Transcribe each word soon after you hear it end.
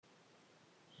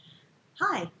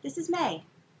Hi, this is May.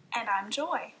 And I'm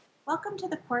Joy. Welcome to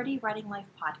the QWERTY Writing Life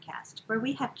podcast, where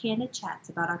we have candid chats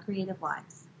about our creative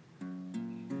lives.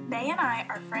 May and I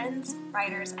are friends,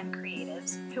 writers, and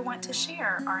creatives who want to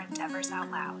share our endeavors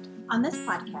out loud. On this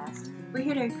podcast, we're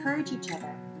here to encourage each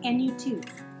other, and you too,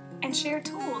 and share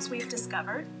tools we've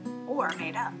discovered or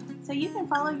made up, so you can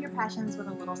follow your passions with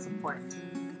a little support.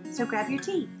 So grab your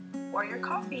tea or your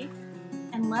coffee,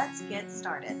 and let's get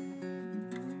started.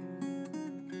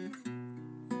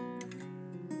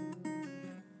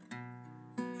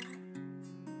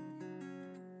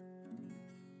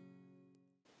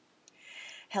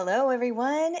 Hello,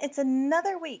 everyone. It's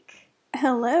another week.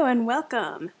 Hello and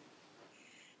welcome.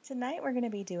 Tonight we're going to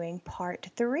be doing part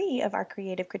 3 of our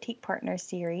Creative Critique Partner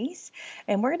series,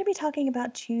 and we're going to be talking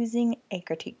about choosing a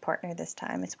critique partner this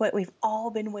time. It's what we've all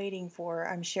been waiting for,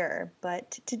 I'm sure,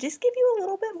 but to just give you a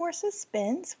little bit more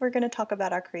suspense, we're going to talk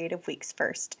about our creative weeks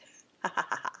first.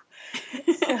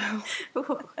 So,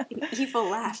 ooh, an evil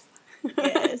laugh.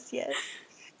 Yes.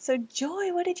 So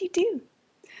Joy, what did you do?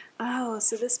 Oh,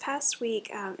 so this past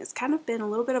week, it's kind of been a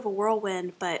little bit of a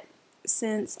whirlwind, but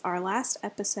since our last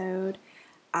episode,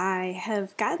 I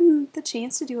have gotten the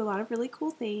chance to do a lot of really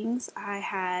cool things. I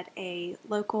had a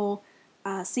local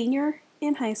senior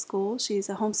in high school. She's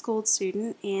a homeschooled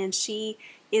student, and she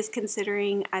is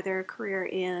considering either a career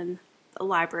in the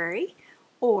library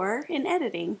or in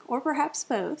editing, or perhaps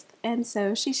both. And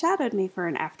so she shadowed me for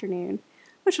an afternoon,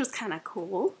 which was kind of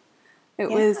cool. It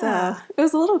was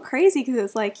a little crazy because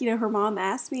it's like, her mom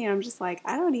asked me, and I'm just like,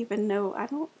 I don't even know. I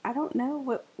don't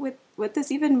know what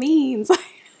this even means.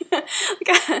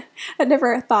 I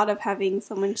never thought of having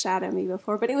someone shadow me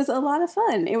before, but it was a lot of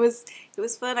fun. It was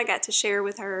fun. I got to share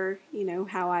with her,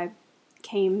 how I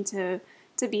came to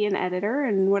be an editor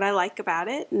and what I like about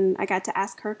it, and I got to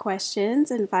ask her questions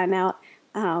and find out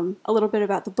a little bit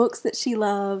about the books that she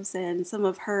loves and some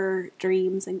of her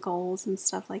dreams and goals and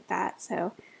stuff like that.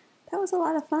 So that was a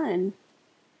lot of fun.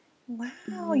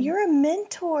 Wow, you're a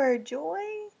mentor, Joy.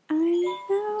 I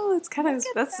know. It's kind of,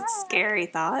 that's a scary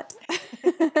thought.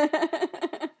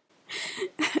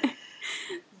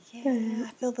 Yeah,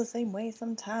 I feel the same way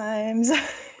sometimes.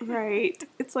 Right.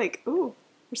 It's like, ooh,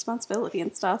 responsibility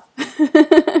and stuff.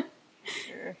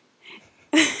 Sure.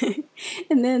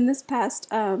 And then this past,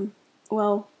 I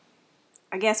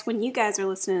guess when you guys are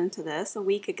listening to this a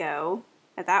week ago,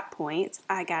 at that point,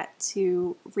 I got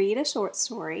to read a short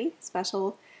story,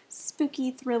 special spooky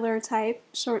thriller type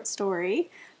short story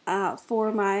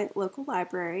for my local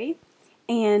library.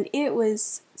 And it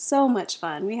was so much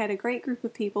fun. We had a great group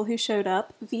of people who showed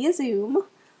up via Zoom.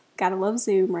 Gotta love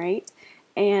Zoom, right?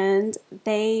 And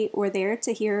they were there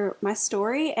to hear my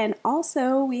story. And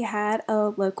also we had a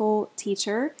local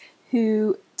teacher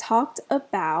who talked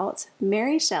about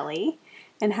Mary Shelley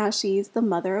and how she's the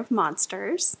mother of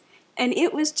monsters. And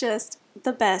it was just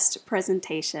the best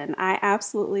presentation. I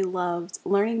absolutely loved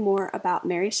learning more about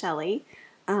Mary Shelley,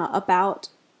 about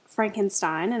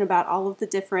Frankenstein, and about all of the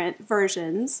different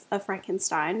versions of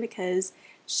Frankenstein, because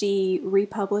she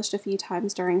republished a few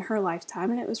times during her lifetime,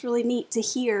 and it was really neat to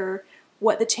hear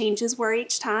what the changes were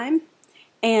each time,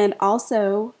 and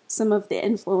also some of the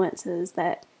influences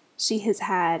that she has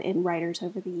had in writers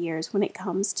over the years when it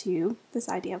comes to this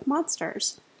idea of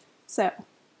monsters. So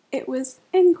it was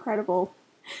incredible.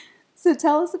 So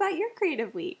tell us about your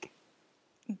creative week.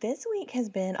 This week has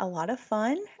been a lot of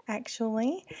fun,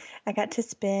 actually. I got to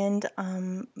spend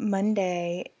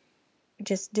Monday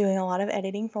just doing a lot of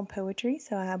editing from poetry.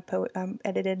 So I have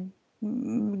edited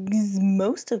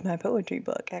most of my poetry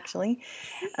book, actually.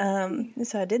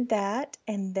 So I did that,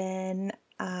 and then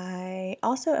I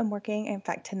also am working, in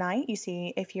fact, tonight, you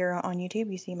see, if you're on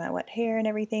YouTube, you see my wet hair and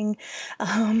everything,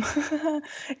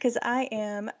 because I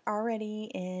am already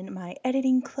in my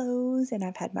editing clothes, and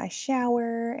I've had my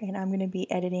shower, and I'm going to be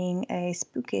editing a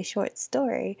spooky short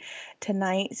story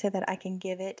tonight so that I can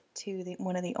give it to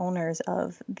one of the owners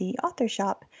of the author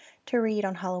shop to read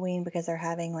on Halloween, because they're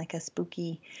having like a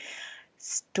spooky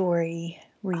story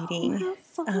reading. Oh,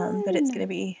 how fun. But it's going to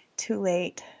be too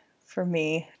late for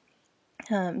me.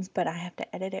 But I have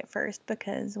to edit it first,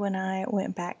 because when I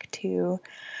went back to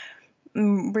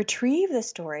retrieve the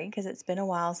story, because it's been a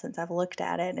while since I've looked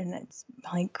at it, and it's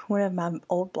like one of my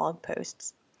old blog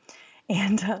posts,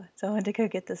 and so I went to go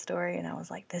get the story, and I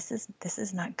was like, this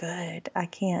is not good. I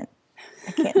can't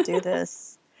do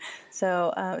this.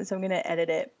 So I'm gonna edit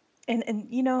it. And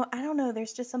I don't know,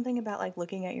 there's just something about like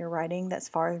looking at your writing that's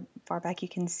far back you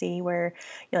can see, where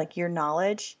like your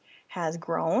knowledge, has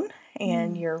grown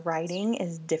and your writing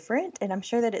is different. And I'm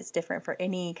sure that it's different for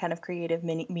any kind of creative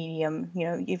medium. You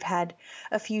know, you've had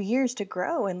a few years to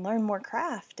grow and learn more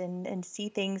craft and see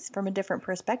things from a different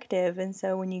perspective. And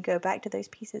so when you go back to those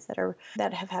pieces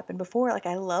that have happened before, like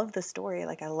I love the story,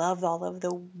 like I love all of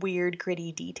the weird,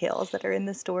 gritty details that are in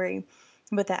the story.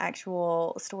 But the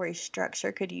actual story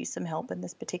structure could use some help in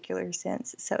this particular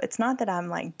sense. So it's not that I'm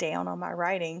like down on my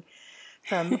writing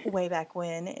from way back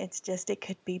when. It's just it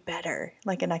could be better.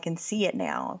 Like, and I can see it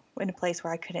now in a place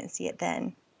where I couldn't see it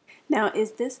then. Now,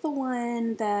 is this the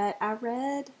one that I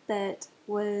read that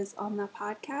was on the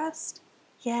podcast?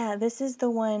 Yeah, this is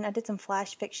the one. I did some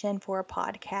flash fiction for a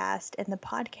podcast, and the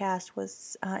podcast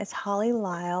was it's Holly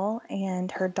Lyle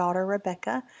and her daughter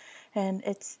Rebecca, and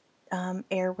it's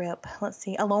air rip. Let's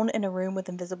see, Alone in a Room with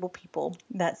Invisible People.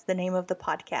 That's the name of the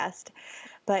podcast.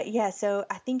 But yeah, so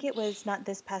I think it was not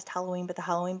this past Halloween, but the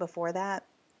Halloween before that.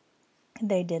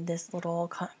 They did this little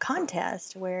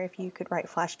contest where if you could write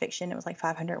flash fiction, it was like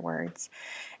 500 words,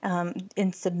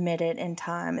 and submit it in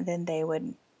time, and then they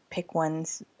would pick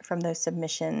ones from those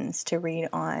submissions to read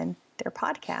on their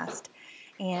podcast.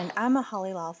 And I'm a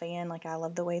Holly Law fan. Like, I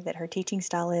love the way that her teaching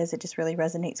style is. It just really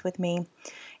resonates with me.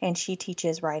 And she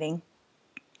teaches writing.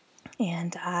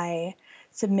 And I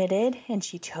submitted, and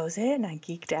she chose it, and I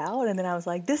geeked out. And then I was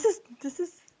like, this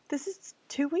is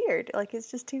too weird. Like, it's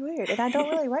just too weird. And I don't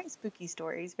really write spooky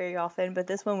stories very often, but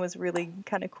this one was really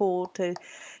kind of cool to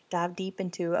dive deep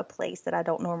into a place that I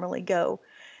don't normally go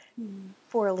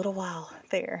for a little while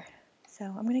there. So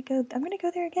I'm gonna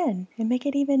go there again and make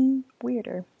it even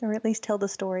weirder, or at least tell the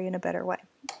story in a better way.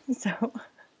 So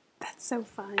That's so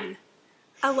fun.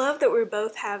 I love that we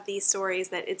both have these stories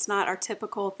that it's not our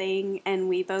typical thing, and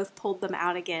we both pulled them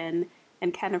out again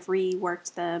and kind of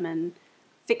reworked them and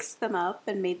fixed them up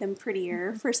and made them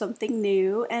prettier for something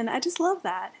new. And I just love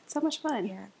that. It's so much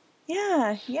fun.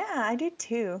 Yeah, I do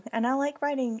too. And I like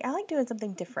writing. I like doing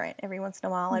something different every once in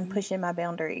a while and pushing my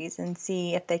boundaries and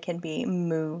see if they can be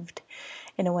moved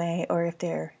in a way or if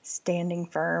they're standing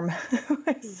firm.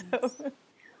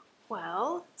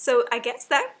 Well, so I guess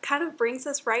that kind of brings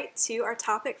us right to our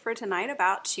topic for tonight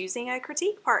about choosing a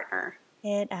critique partner.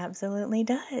 It absolutely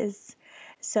does.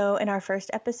 So in our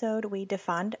first episode, we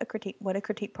defined what a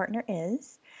critique partner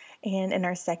is. And in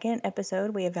our second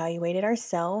episode, we evaluated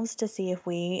ourselves to see if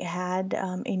we had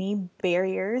any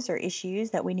barriers or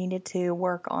issues that we needed to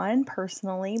work on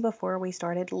personally before we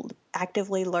started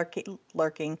actively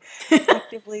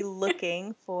actively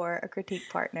looking for a critique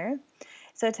partner.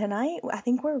 So tonight, I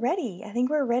think we're ready. I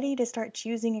think we're ready to start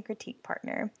choosing a critique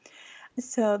partner.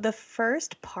 So the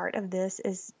first part of this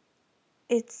is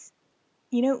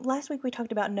last week we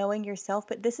talked about knowing yourself,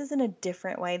 but this is in a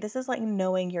different way. This is like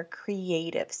knowing your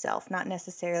creative self, not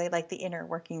necessarily like the inner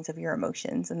workings of your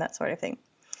emotions and that sort of thing.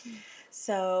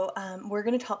 So we're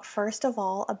going to talk first of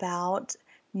all about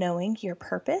knowing your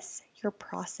purpose, your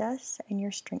process, and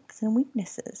your strengths and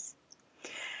weaknesses.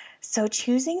 So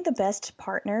choosing the best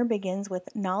partner begins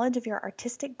with knowledge of your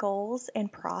artistic goals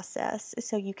and process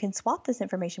so you can swap this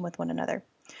information with one another.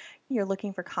 You're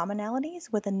looking for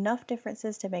commonalities with enough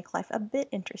differences to make life a bit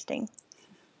interesting.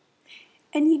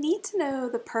 And you need to know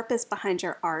the purpose behind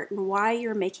your art and why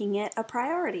you're making it a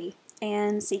priority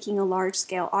and seeking a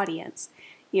large-scale audience.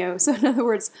 So in other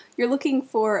words, you're looking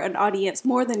for an audience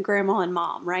more than grandma and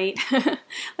mom, right?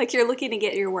 Like you're looking to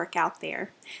get your work out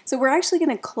there. So we're actually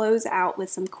going to close out with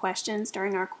some questions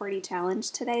during our QWERTY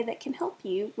challenge today that can help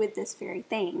you with this very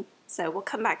thing. So we'll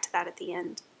come back to that at the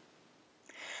end.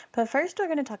 But first, we're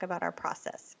going to talk about our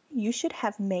process. You should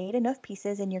have made enough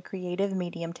pieces in your creative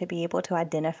medium to be able to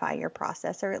identify your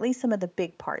process, or at least some of the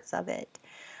big parts of it,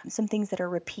 some things that are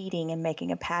repeating and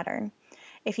making a pattern.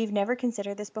 If you've never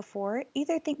considered this before,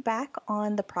 either think back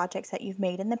on the projects that you've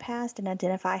made in the past and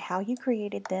identify how you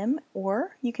created them,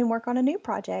 or you can work on a new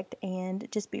project and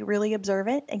just be really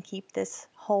observant and keep this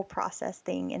whole process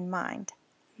thing in mind.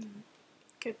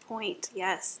 Good point,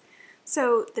 yes.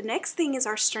 So the next thing is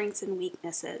our strengths and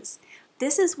weaknesses.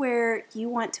 This is where you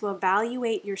want to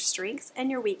evaluate your strengths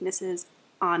and your weaknesses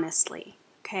honestly,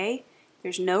 okay?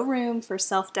 There's no room for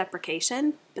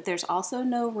self-deprecation, but there's also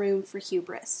no room for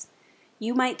hubris.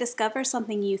 You might discover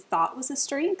something you thought was a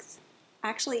strength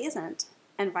actually isn't,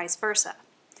 and vice versa.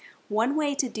 One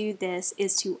way to do this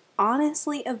is to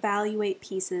honestly evaluate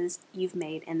pieces you've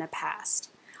made in the past.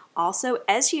 Also,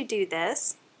 as you do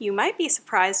this, you might be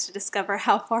surprised to discover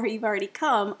how far you've already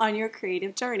come on your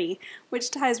creative journey,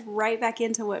 which ties right back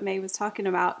into what May was talking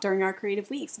about during our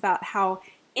creative weeks, about how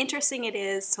interesting it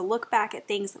is to look back at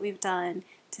things that we've done,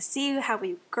 to see how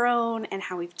we've grown and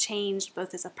how we've changed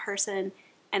both as a person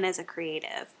and as a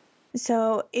creative.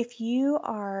 So, if you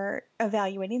are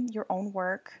evaluating your own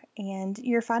work and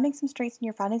you're finding some strengths and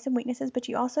you're finding some weaknesses, but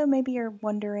you also maybe are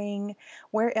wondering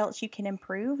where else you can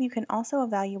improve, you can also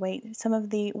evaluate some of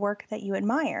the work that you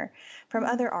admire from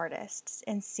Mm. other artists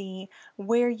and see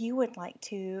where you would like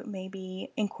to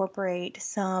maybe incorporate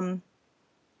some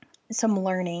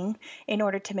learning in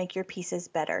order to make your pieces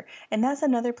better. And that's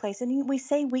another place. And we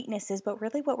say weaknesses, but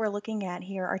really what we're looking at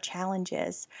here are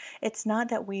challenges. It's not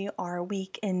that we are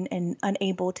weak and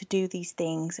unable to do these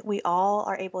things. We all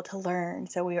are able to learn.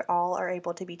 So we all are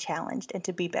able to be challenged and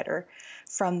to be better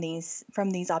from these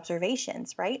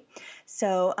observations, right?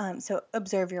 So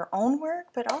observe your own work,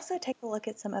 but also take a look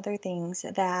at some other things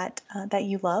that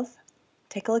you love.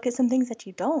 Take a look at some things that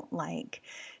you don't like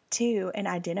too and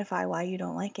identify why you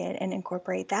don't like it and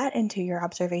incorporate that into your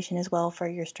observation as well for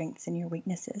your strengths and your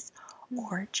weaknesses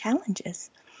or challenges.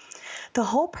 The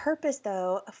whole purpose,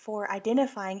 though, for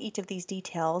identifying each of these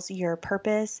details, your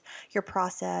purpose, your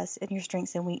process, and your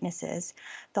strengths and weaknesses,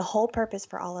 the whole purpose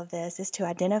for all of this is to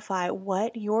identify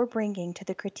what you're bringing to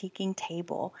the critiquing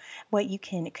table, what you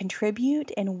can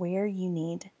contribute, and where you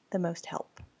need the most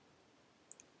help.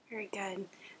 Very good.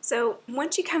 So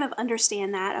once you kind of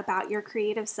understand that about your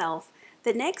creative self,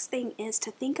 the next thing is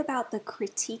to think about the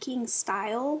critiquing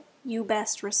style you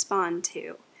best respond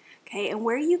to. Okay, and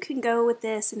where you can go with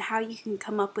this and how you can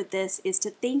come up with this is to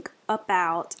think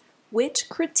about which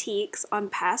critiques on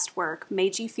past work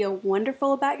made you feel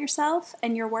wonderful about yourself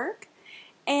and your work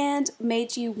and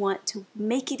made you want to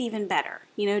make it even better.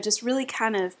 You know, just really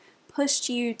kind of pushed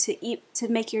you to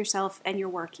make yourself and your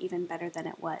work even better than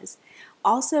it was.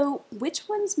 Also, which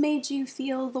ones made you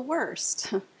feel the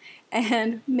worst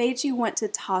and made you want to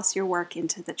toss your work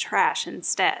into the trash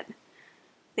instead?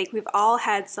 I think we've all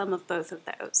had some of both of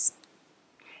those.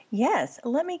 Yes,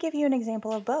 let me give you an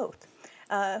example of both.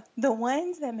 The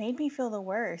ones that made me feel the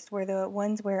worst were the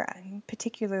ones where,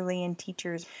 particularly in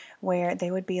teachers, where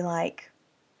they would be like,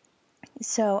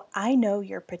 so I know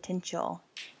your potential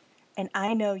and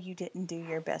I know you didn't do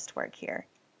your best work here.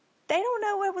 They don't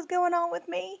know what was going on with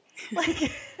me.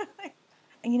 Like,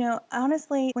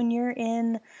 honestly, when you're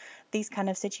in these kind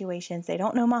of situations, they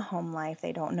don't know my home life.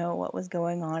 They don't know what was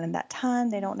going on in that time.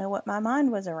 They don't know what my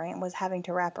mind was having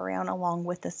to wrap around along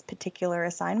with this particular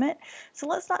assignment. So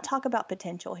let's not talk about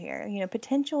potential here.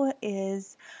 Potential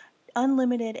is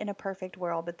unlimited in a perfect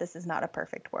world, but this is not a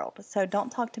perfect world. So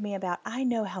don't talk to me about, I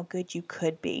know how good you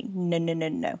could be. No, no, no,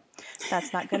 no.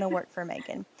 That's not going to work for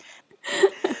Megan.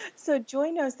 So Joy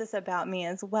knows this about me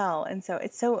as well. And so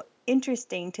it's so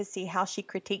interesting to see how she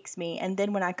critiques me. And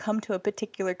then when I come to a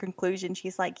particular conclusion,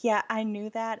 she's like, yeah, I knew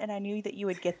that. And I knew that you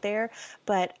would get there,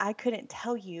 but I couldn't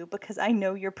tell you because I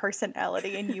know your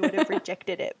personality and you would have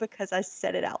rejected it because I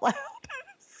said it out loud.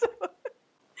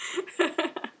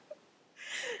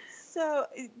 So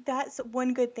that's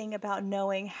one good thing about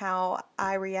knowing how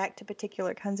I react to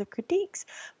particular kinds of critiques,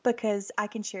 because I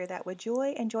can share that with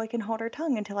Joy and Joy can hold her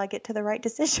tongue until I get to the right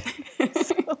decision.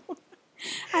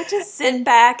 I just sit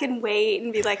back and wait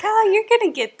and be like, oh, you're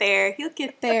going to get there. You'll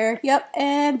get there. Yep,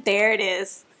 and there it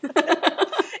is.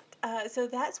 So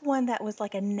that's one that was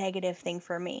like a negative thing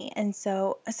for me. And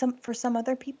so for some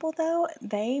other people though,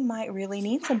 they might really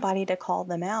need somebody to call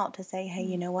them out to say, hey,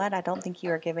 you know what? I don't think you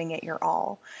are giving it your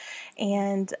all.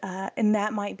 And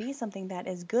that might be something that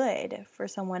is good for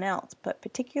someone else. But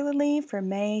particularly for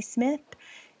May Smith,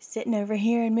 sitting over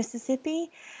here in Mississippi,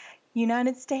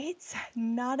 United States,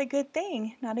 not a good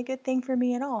thing. Not a good thing for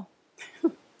me at all.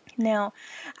 Now,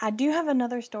 I do have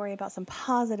another story about some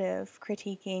positive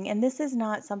critiquing, and this is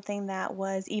not something that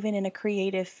was even in a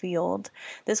creative field.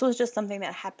 This was just something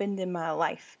that happened in my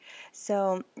life.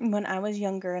 So, when I was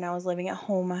younger and I was living at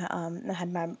home, I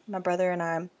had my brother and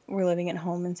I were living at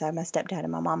home inside my stepdad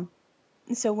and my mom.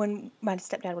 So, when my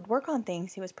stepdad would work on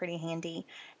things, he was pretty handy.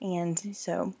 And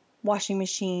so, washing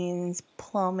machines,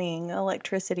 plumbing,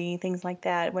 electricity, things like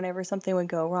that. Whenever something would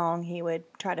go wrong, he would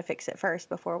try to fix it first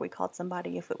before we called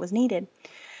somebody if it was needed.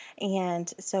 And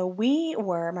so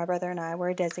my brother and I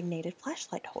were designated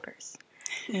flashlight holders.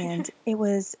 And it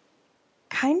was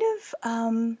kind of,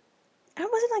 it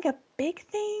wasn't like a big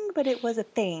thing, but it was a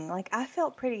thing. Like I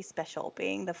felt pretty special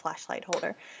being the flashlight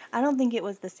holder. I don't think it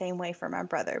was the same way for my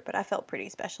brother, but I felt pretty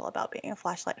special about being a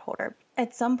flashlight holder.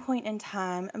 At some point in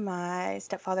time, my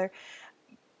stepfather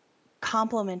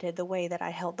complimented the way that I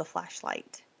held the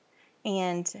flashlight.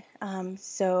 And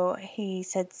so he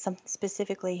said something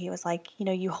specifically. He was like,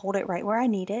 you hold it right where I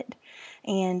need it.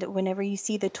 And whenever you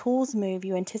see the tools move,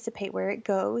 you anticipate where it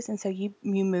goes. And so you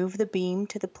move the beam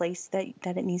to the place that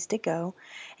it needs to go.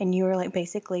 And you are like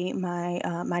basically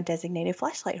my designated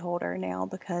flashlight holder now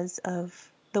because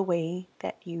of the way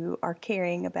that you are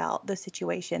caring about the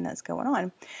situation that's going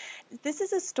on. This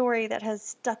is a story that has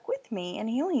stuck with me, and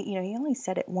he only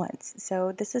said it once.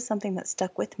 So this is something that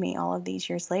stuck with me all of these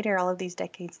years later, all of these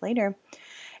decades later.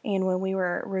 And when we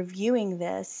were reviewing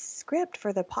this script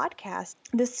for the podcast,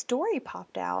 this story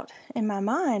popped out in my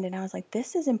mind, and I was like,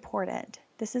 this is important.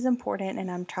 This is important, and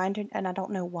and I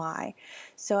don't know why.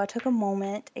 So I took a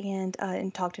moment and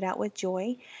talked it out with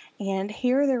Joy, and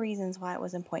here are the reasons why it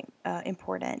was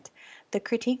important. The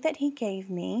critique that he gave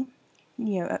me,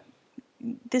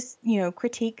 this,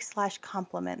 critique /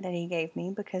 compliment that he gave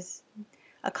me, because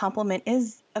a compliment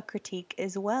is a critique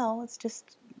as well. It's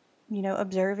just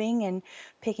observing and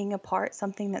picking apart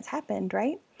something that's happened,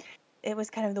 right? It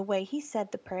was kind of the way he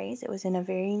said the praise. It was in a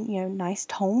very, nice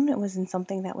tone. It was in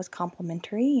something that was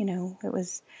complimentary.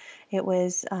 It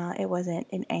wasn't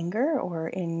in anger or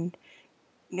in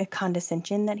a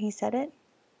condescension that he said it.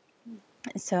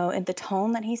 So in the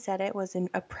tone that he said it was in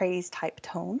a praise type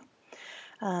tone.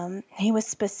 He was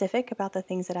specific about the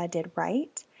things that I did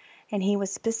right. And he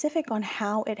was specific on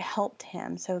how it helped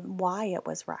him. So why it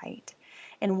was right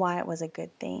and why it was a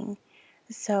good thing.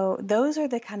 So those are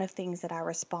the kind of things that I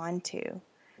respond to.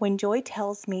 When Joy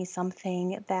tells me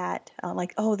something that,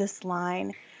 like, oh, this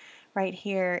line right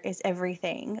here is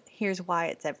everything. Here's why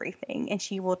it's everything. And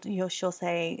she'll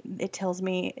say, it tells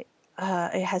me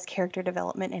it has character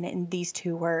development in it in these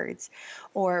 2 words.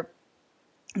 Or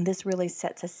this really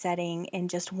sets a setting in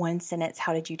just 1 sentence.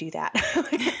 How did you do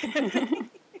that?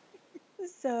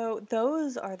 So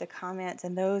those are the comments,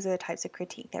 and those are the types of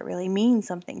critique that really mean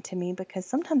something to me, because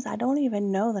sometimes I don't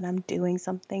even know that I'm doing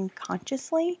something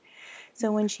consciously.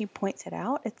 So when she points it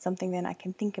out, it's something that I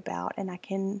can think about and I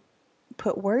can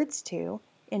put words to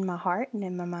in my heart and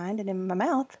in my mind and in my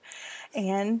mouth,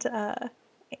 and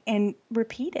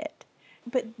repeat it.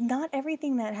 But not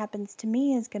everything that happens to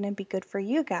me is going to be good for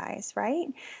you guys, right?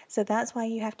 So that's why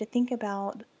you have to think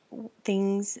about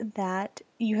things that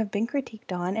you have been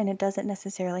critiqued on, and it doesn't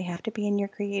necessarily have to be in your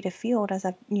creative field, as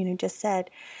I've just said.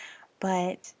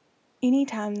 But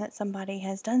anytime that somebody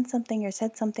has done something or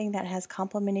said something that has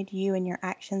complimented you and your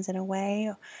actions in a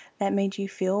way that made you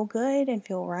feel good and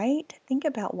feel right, think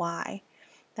about why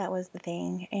that was the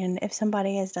thing. And if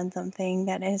somebody has done something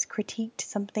that has critiqued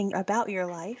something about your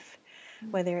life,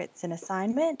 whether it's an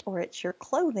assignment or it's your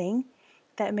clothing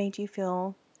that made you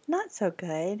feel not so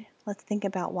good, let's think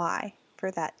about why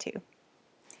for that too.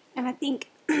 And I think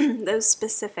those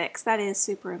specifics, that is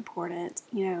super important.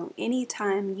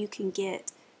 Anytime you can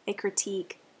get a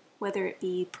critique, whether it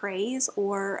be praise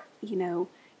or,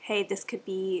 hey, this could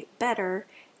be better,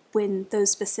 when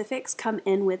those specifics come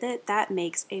in with it, that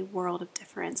makes a world of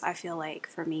difference, I feel like,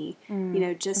 for me.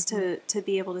 Just to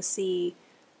be able to see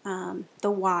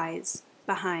the whys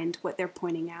behind what they're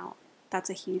pointing out. That's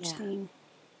a huge thing.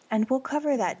 And we'll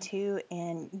cover that too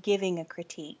in giving a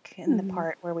critique, in the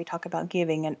part where we talk about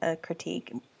giving a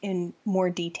critique in more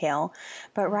detail.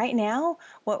 But right now,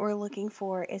 what we're looking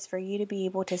for is for you to be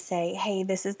able to say, hey,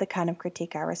 this is the kind of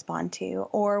critique I respond to.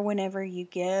 Or whenever you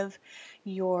give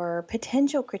your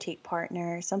potential critique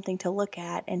partner something to look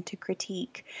at and to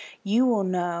critique, you will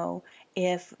know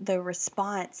if the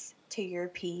response to your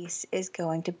piece is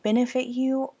going to benefit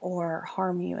you or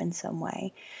harm you in some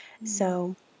way.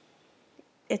 So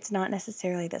it's not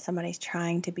necessarily that somebody's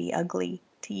trying to be ugly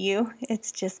to you.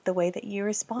 It's just the way that you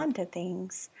respond to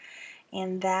things.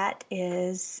 And that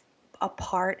is a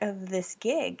part of this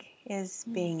gig, is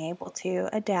being able to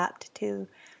adapt to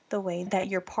the way that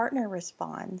your partner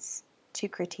responds to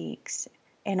critiques,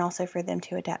 and also for them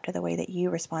to adapt to the way that you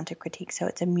respond to critiques. So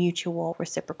it's a mutual,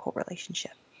 reciprocal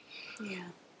relationship. Yeah,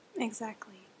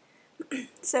 exactly.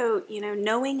 So,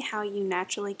 knowing how you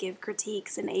naturally give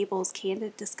critiques enables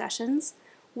candid discussions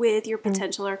with your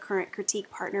potential or current critique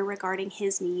partner regarding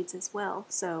his needs as well.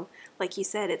 So, like you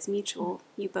said, it's mutual.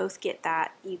 You both get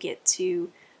that. You get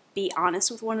to be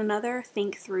honest with one another,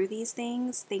 think through these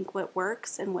things, think what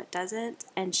works and what doesn't,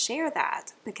 and share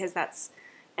that, because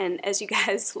and as you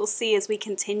guys will see as we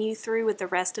continue through with the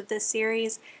rest of this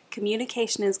series,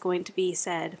 communication is going to be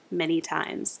said many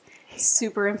times.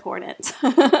 Super important.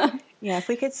 Yeah, if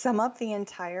we could sum up the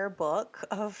entire book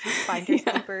of Find Your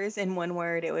Sleepers in one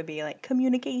word, it would be like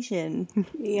communication.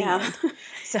 Yeah.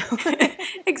 So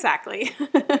exactly.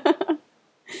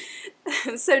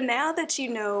 So now that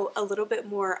you know a little bit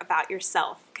more about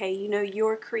yourself, okay, you know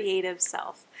your creative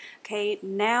self, okay,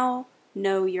 now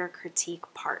know your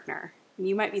critique partner.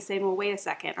 You might be saying, well, wait a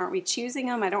second, aren't we choosing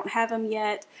them? I don't have them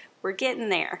yet. We're getting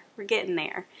there. We're getting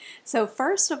there. So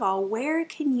first of all, where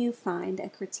can you find a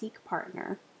critique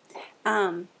partner?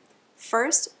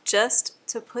 First, just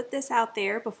to put this out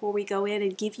there before we go in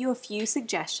and give you a few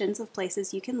suggestions of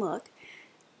places you can look.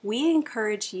 We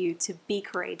encourage you to be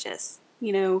courageous.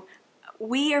 You know,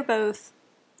 we are both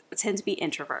tend to be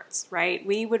introverts, right?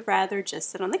 We would rather just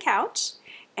sit on the couch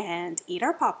and eat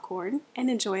our popcorn and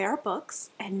enjoy our books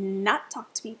and not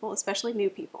talk to people, especially new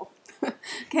people.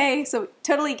 Okay, so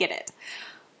totally get it.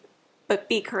 But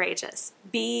be courageous.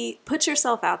 Put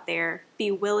yourself out there.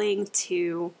 Be willing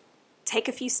to take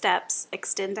a few steps,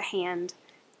 extend a hand.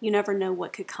 You never know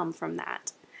what could come from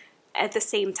that. At the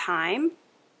same time,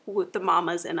 with the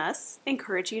mamas in us,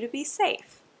 encourage you to be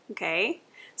safe. Okay?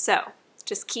 So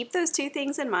just keep those two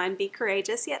things in mind. Be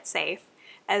courageous yet safe,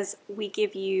 as we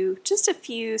give you just a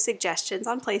few suggestions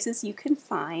on places you can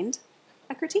find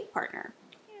a critique partner.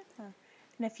 Yeah.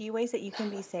 And a few ways that you can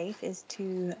be safe is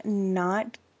to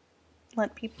not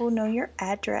let people know your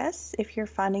address if you're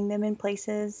finding them in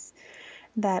places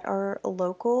that are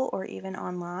local or even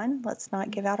online. Let's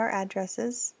not give out our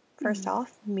addresses. First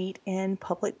off, meet in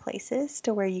public places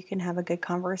to where you can have a good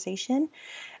conversation,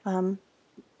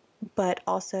 but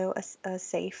also a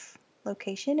safe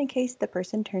location in case the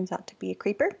person turns out to be a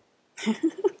creeper.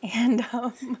 And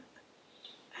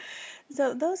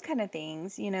so those kind of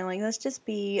things, like let's just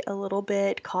be a little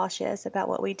bit cautious about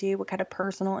what we do, what kind of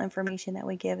personal information that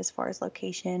we give as far as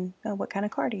location, what kind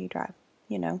of car do you drive,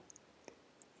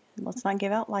 Let's not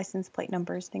give out license plate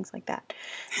numbers, things like that.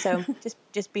 So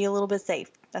just be a little bit safe.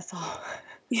 That's all.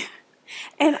 Yeah.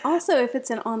 And also, if it's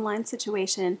an online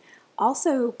situation,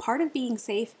 also part of being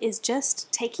safe is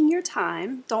just taking your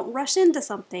time. Don't rush into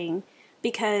something,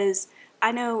 because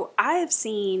I know I have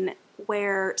seen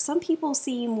where some people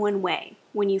seem one way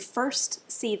when you first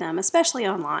see them, especially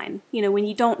online. When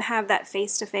you don't have that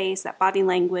face-to-face, that body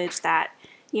language, that,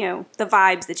 the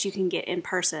vibes that you can get in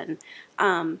person.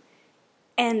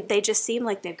 And they just seem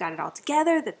like they've got it all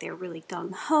together, that they're really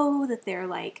gung-ho, that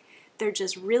they're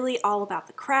just really all about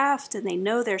the craft and they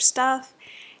know their stuff.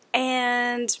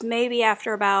 And maybe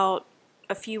after about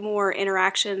a few more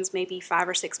interactions, maybe 5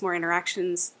 or 6 more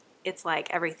interactions, it's like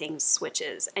everything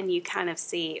switches and you kind of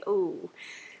see, oh,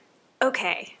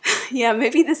 okay, yeah,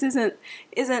 maybe this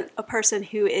isn't a person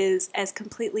who is as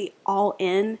completely all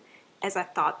in as I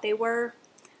thought they were.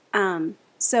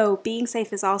 So being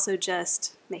safe is also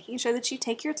just making sure that you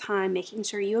take your time, making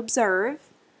sure you observe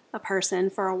a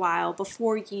person for a while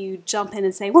before you jump in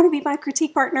and say, want to be my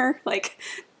critique partner? Like,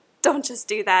 don't just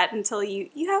do that until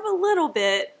you have a little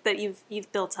bit that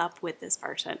you've built up with this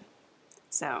person.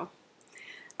 So,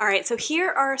 all right, so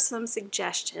here are some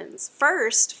suggestions.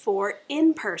 First, for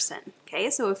in person.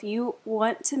 Okay, so if you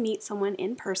want to meet someone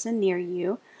in person near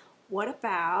you, what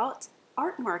about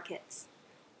art markets?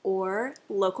 Or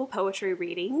local poetry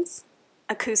readings,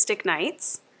 acoustic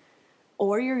nights,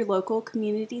 or your local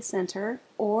community center,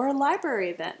 or library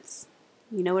events.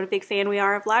 You know what a big fan we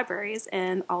are of libraries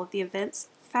and all of the events,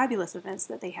 fabulous events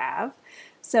that they have.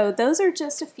 So those are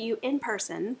just a few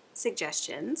in-person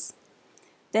suggestions.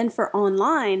 Then for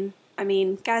online, I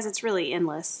mean, guys, it's really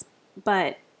endless,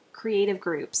 but creative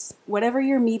groups. Whatever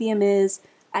your medium is,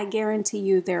 I guarantee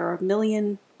you there are a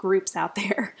million groups out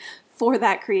there for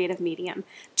that creative medium.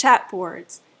 Chat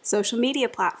boards, social media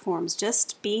platforms,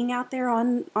 just being out there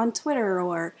on Twitter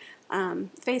or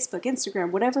Facebook,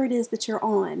 Instagram, whatever it is that you're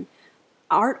on.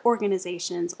 Art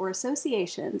organizations or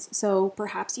associations. So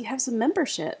perhaps you have some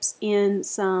memberships in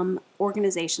some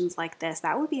organizations like this.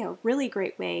 That would be a really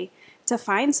great way to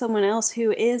find someone else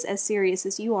who is as serious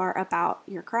as you are about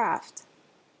your craft.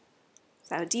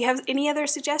 So do you have any other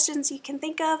suggestions you can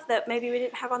think of that maybe we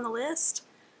didn't have on the list?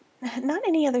 Not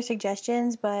any other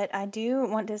suggestions, but I do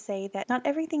want to say that not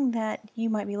everything that you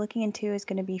might be looking into is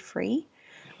going to be free.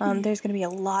 There's going to be a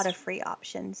lot of free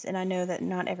options, and I know that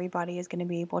not everybody is going to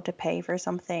be able to pay for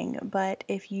something, but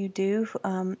if you do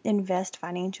invest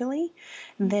financially,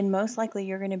 then most likely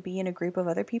you're going to be in a group of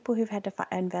other people who've had to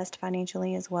invest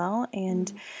financially as well,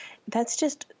 and that's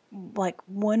just like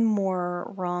one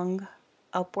more rung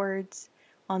upwards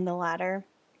on the ladder.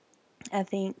 I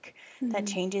think that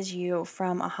changes you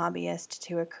from a hobbyist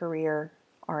to a career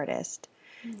artist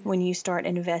when you start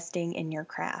investing in your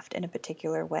craft in a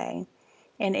particular way.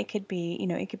 And it could be,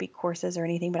 it could be courses or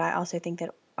anything, but I also think that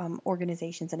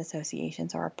organizations and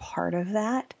associations are a part of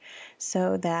that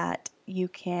so that you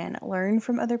can learn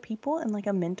from other people in like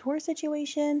a mentor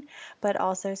situation, but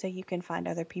also so you can find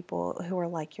other people who are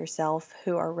like yourself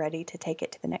who are ready to take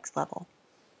it to the next level.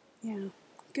 Yeah,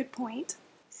 good point.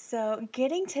 So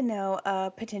getting to know a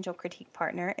potential critique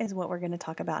partner is what we're going to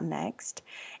talk about next.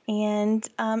 And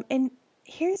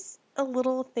here's a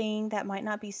little thing that might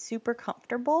not be super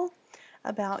comfortable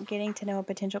about getting to know a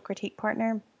potential critique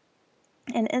partner.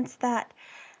 And it's that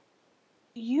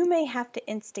you may have to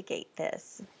instigate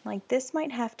this. Like, this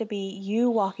might have to be you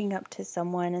walking up to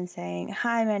someone and saying,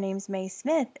 "Hi, my name's May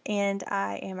Smith, and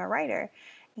I am a writer.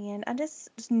 And I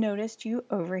just noticed you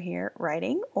over here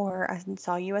writing, or I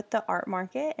saw you at the art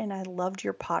market and I loved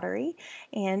your pottery."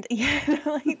 And,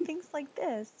 like things like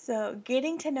this. So,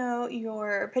 getting to know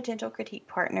your potential critique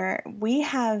partner, we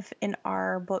have in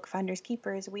our book, Finders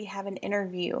Keepers, we have an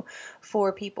interview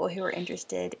for people who are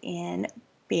interested in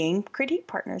being critique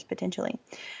partners potentially.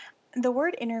 The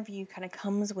word interview kind of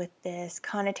comes with this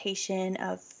connotation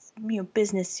of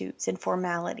business suits and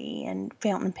formality and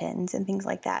fountain pens and things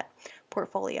like that.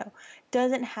 Portfolio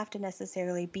doesn't have to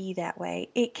necessarily be that way.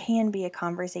 It can be a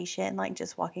conversation, like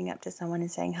just walking up to someone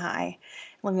and saying, "Hi,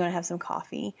 let me want to have some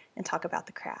coffee and talk about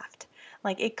the craft."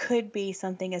 Like, it could be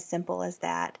something as simple as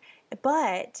that.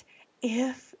 But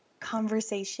if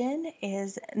conversation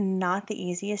is not the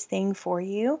easiest thing for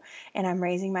you, and I'm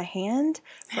raising my hand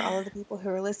for all of the people who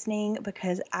are listening,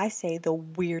 because I say the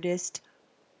weirdest,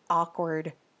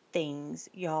 awkward things,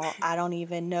 y'all. I don't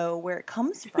even know where it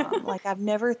comes from. Like, I've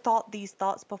never thought these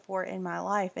thoughts before in my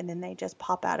life, and then they just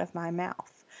pop out of my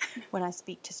mouth when I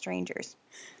speak to strangers.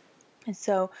 And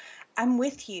so I'm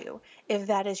with you if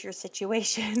that is your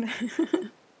situation.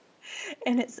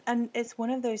 And it's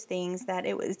one of those things that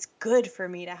it's good for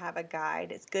me to have a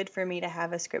guide. It's good for me to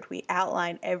have a script. We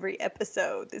outline every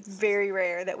episode. It's very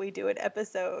rare that we do an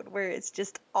episode where it's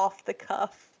just off the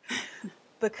cuff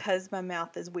because my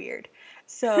mouth is weird.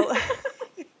 So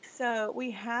so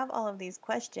we have all of these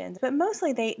questions, but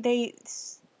mostly they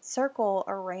circle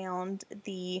around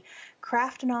the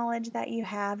craft knowledge that you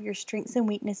have, your strengths and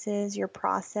weaknesses, your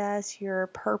process, your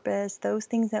purpose, those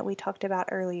things that we talked about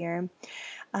earlier.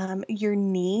 Your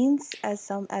needs as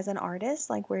an artist,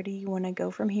 like where do you want to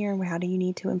go from here and how do you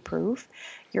need to improve?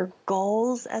 Your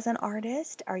goals as an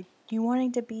artist, are you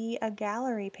wanting to be a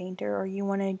gallery painter, or you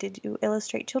wanting to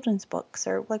illustrate children's books,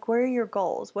 or like where are your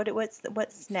goals?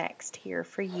 What's next here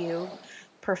for you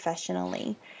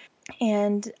professionally?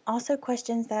 And also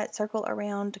questions that circle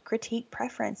around critique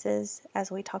preferences,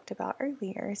 as we talked about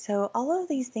earlier. So all of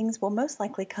these things will most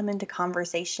likely come into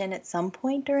conversation at some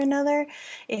point or another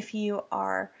if you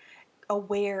are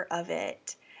aware of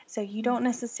it. So you don't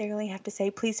necessarily have to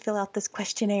say, "Please fill out this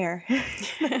questionnaire."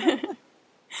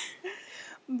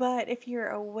 But if you're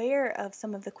aware of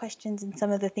some of the questions and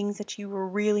some of the things that you were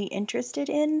really interested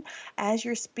in as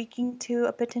you're speaking to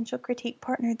a potential critique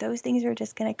partner, those things are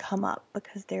just going to come up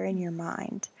because they're in your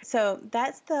mind. So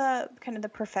that's the kind of the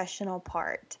professional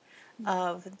part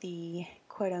of the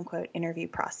quote unquote interview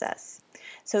process.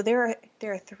 So there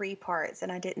are 3 parts,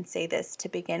 and I didn't say this to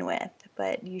begin with,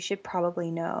 but you should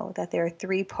probably know that there are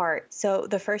 3 parts. So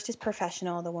the first is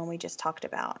professional, the one we just talked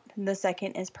about. The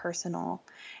second is personal,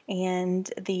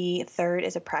 and the third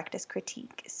is a practice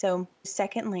critique. So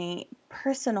secondly,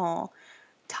 personal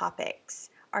topics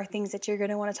are things that you're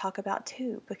going to want to talk about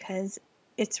too, because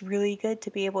it's really good to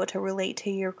be able to relate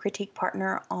to your critique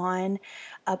partner on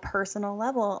a personal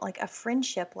level, like a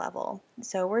friendship level.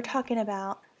 So we're talking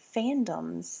about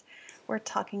fandoms. We're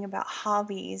talking about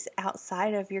hobbies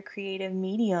outside of your creative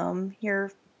medium,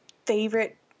 your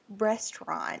favorite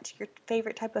restaurant, your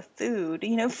favorite type of food,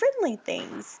 friendly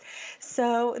things.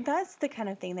 So that's the kind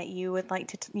of thing that you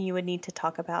would need to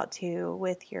talk about too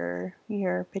with your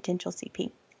potential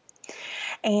CP.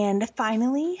 And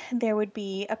finally, there would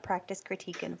be a practice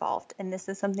critique involved. And this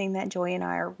is something that Joy and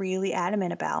I are really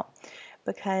adamant about,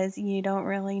 because you don't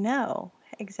really know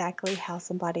exactly how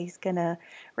somebody's going to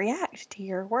react to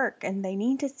your work, and they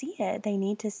need to see it. They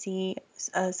need to see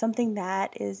something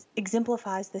that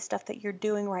exemplifies the stuff that you're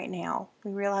doing right now.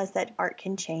 We realize that art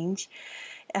can change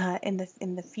in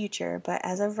the future, but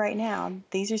as of right now,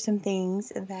 these are some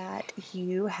things that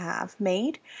you have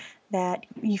made that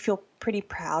you feel pretty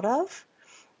proud of,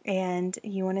 and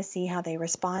you want to see how they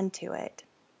respond to it.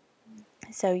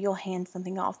 So you'll hand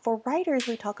something off. For writers,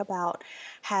 we talk about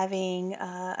having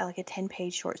like a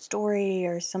 10-page short story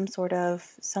or some sort of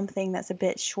something that's a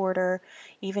bit shorter,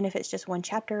 even if it's just one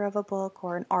chapter of a book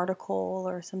or an article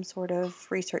or some sort of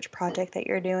research project that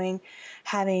you're doing,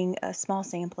 having a small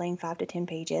sampling, 5 to 10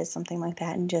 pages, something like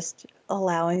that, and just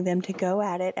allowing them to go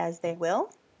at it as they will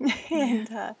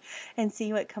and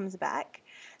see what comes back.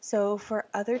 So for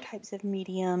other types of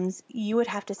mediums, you would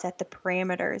have to set the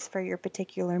parameters for your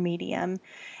particular medium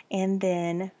and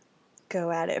then go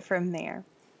at it from there.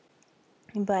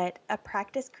 But a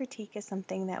practice critique is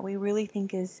something that we really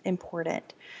think is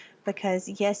important, because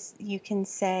yes, you can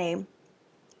say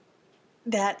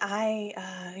that I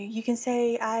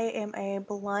am a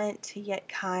blunt yet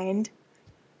kind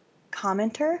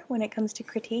commenter when it comes to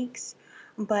critiques.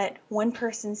 But one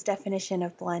person's definition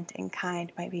of blunt and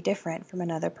kind might be different from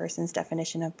another person's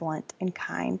definition of blunt and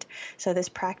kind. So this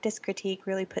practice critique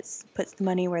really puts the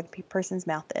money where the person's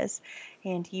mouth is,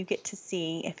 and you get to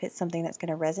see if it's something that's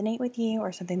going to resonate with you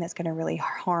or something that's going to really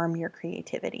harm your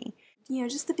creativity.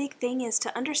 Just the big thing is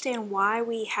to understand why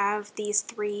we have these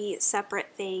three separate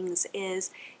things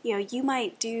is, you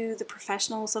might do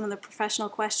some of the professional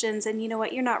questions, and you know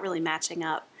what, you're not really matching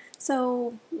up.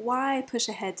 So why push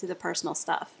ahead to the personal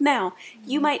stuff? Now,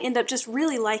 you might end up just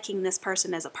really liking this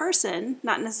person as a person,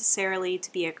 not necessarily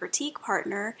to be a critique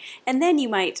partner, and then you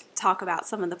might talk about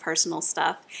some of the personal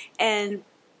stuff and,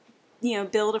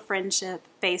 build a friendship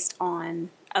based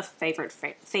on a favorite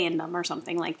fandom or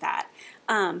something like that.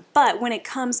 But when it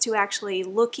comes to actually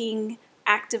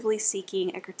actively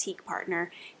seeking a critique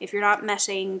partner, if you're not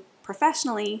meshing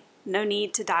professionally, no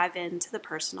need to dive into the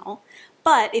personal.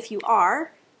 But if you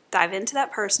are, dive into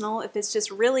that personal. If it's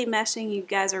just really meshing, you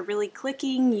guys are really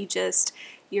clicking,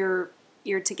 you're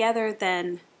together,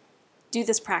 then do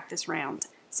this practice round.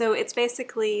 So it's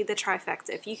basically the trifecta.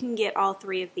 If you can get all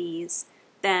three of these,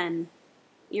 then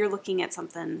you're looking at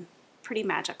something pretty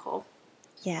magical.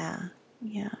 Yeah.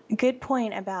 Good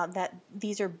point about that.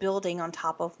 These are building on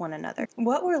top of one another.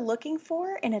 What we're looking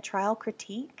for in a trial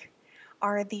critique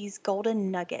are these golden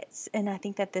nuggets. And I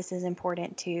think that this is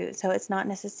important too. So it's not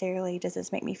necessarily, does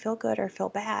this make me feel good or feel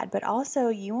bad? But also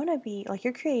you want to be like,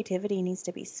 your creativity needs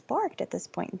to be sparked at this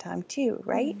point in time too,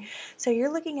 right? Mm-hmm. So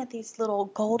you're looking at these little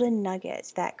golden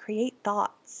nuggets that create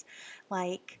thoughts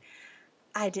like,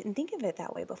 I didn't think of it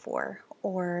that way before,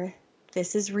 or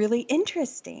this is really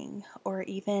interesting, or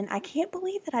even I can't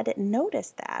believe that I didn't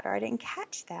notice that, or I didn't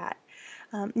catch that.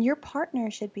 Your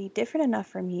partner should be different enough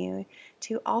from you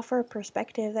to offer a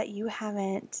perspective that you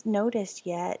haven't noticed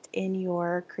yet in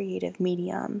your creative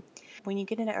medium. When you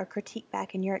get a critique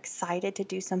back and you're excited to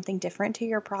do something different to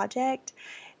your project,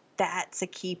 that's a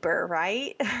keeper,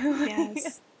 right?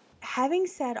 Yes. Having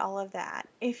said all of that,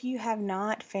 if you have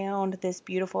not found this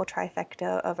beautiful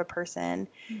trifecta of a person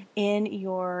in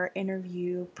your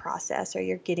interview process or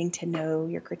your getting to know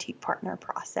your critique partner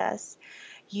process,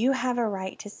 you have a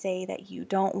right to say that you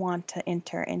don't want to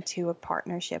enter into a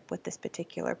partnership with this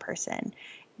particular person.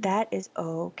 That is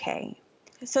okay.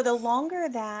 So the longer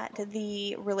that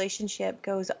the relationship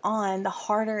goes on, the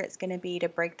harder it's going to be to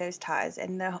break those ties,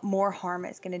 and the more harm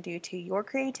it's going to do to your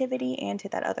creativity and to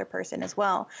that other person as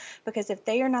well. Because if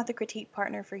they are not the critique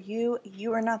partner for you,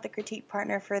 you are not the critique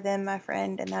partner for them, my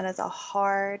friend. And that is a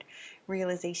hard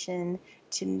realization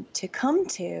to come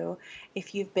to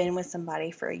if you've been with somebody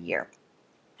for a year.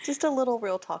 Just a little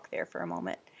real talk there for a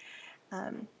moment.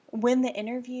 When the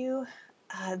interview,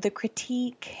 the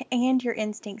critique, and your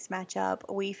instincts match up,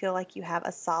 we feel like you have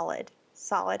a solid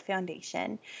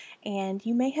foundation, and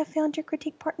you may have found your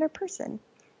critique partner person.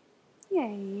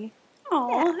 Yay. Aw,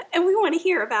 yeah. And we want to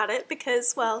hear about it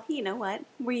because, well, you know what?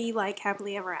 We like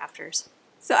happily ever afters.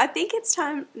 So I think it's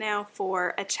time now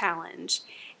for a challenge.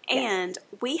 And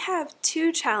we have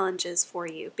 2 challenges for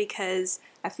you because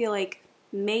I feel like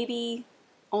maybe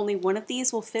only one of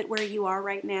these will fit where you are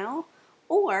right now,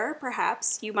 or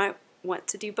perhaps you might want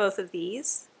to do both of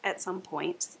these at some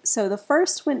point. So the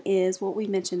first one is what we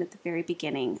mentioned at the very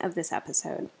beginning of this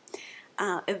episode.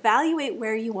 Evaluate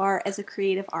where you are as a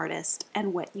creative artist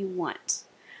and what you want.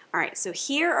 All right, so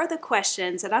here are the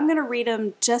questions, and I'm going to read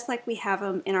them just like we have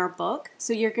them in our book.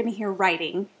 So you're going to hear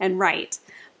writing and write,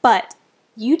 but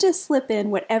you just slip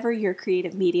in whatever your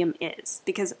creative medium is,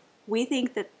 because we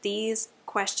think that these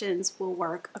questions will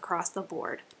work across the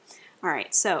board. All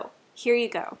right, so here you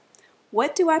go.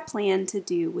 What do I plan to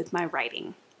do with my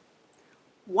writing?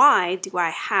 Why do I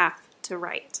have to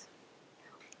write?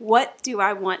 What do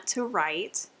I want to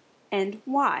write, and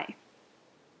why?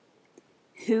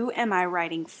 Who am I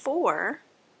writing for?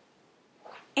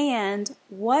 And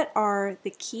what are the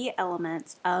key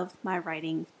elements of my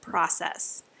writing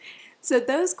process? So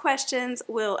those questions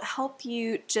will help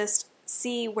you just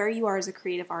see where you are as a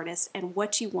creative artist and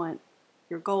what you want,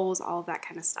 your goals, all of that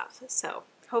kind of stuff. So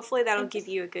hopefully that'll give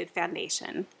you a good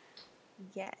foundation.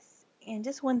 Yes. And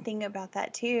just one thing about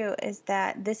that too is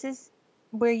that this is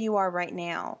where you are right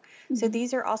now. Mm-hmm. So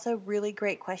these are also really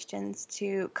great questions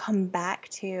to come back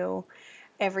to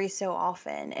every so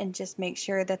often and just make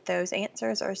sure that those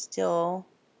answers are still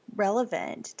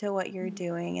relevant to what you're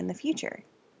doing in the future.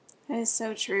 That is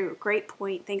so true. Great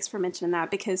point. Thanks for mentioning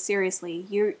that, because seriously,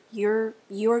 you're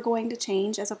going to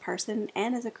change as a person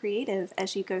and as a creative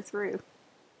as you go through.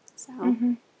 So,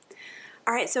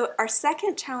 All right. So our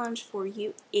second challenge for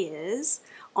you is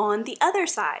on the other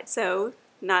side. So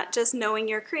not just knowing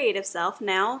your creative self,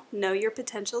 now know your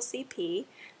potential CP.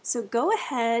 So go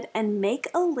ahead and make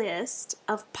a list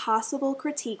of possible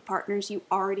critique partners you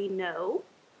already know,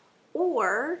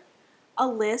 or a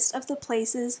list of the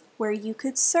places where you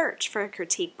could search for a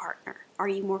critique partner. Are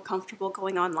you more comfortable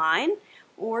going online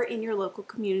or in your local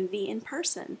community in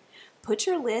person? Put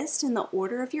your list in the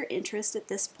order of your interest at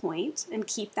this point and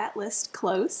keep that list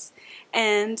close,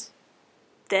 and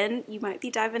then you might be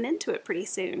diving into it pretty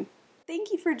soon.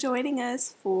 Thank you for joining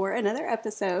us for another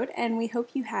episode, and we hope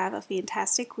you have a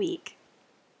fantastic week.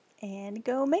 And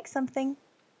go make something.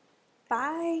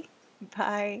 Bye.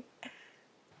 Bye.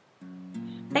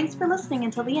 Thanks for listening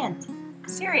until the end.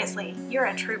 Seriously, you're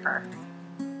a trooper.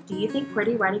 Do you think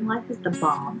QWERTY writing life is the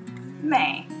bomb?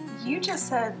 May, you just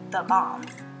said the bomb.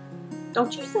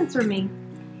 Don't you censor me.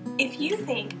 If you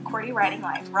think QWERTY Writing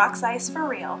Life rocks ice for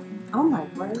real, Oh my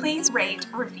word. please rate,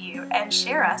 review, and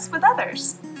share us with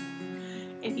others.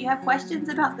 If you have questions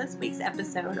about this week's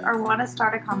episode or want to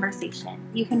start a conversation,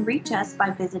 you can reach us by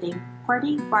visiting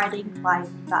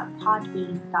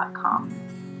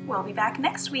QWERTYWritingLife.podbean.com. We'll be back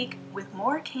next week with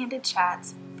more candid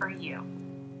chats for you.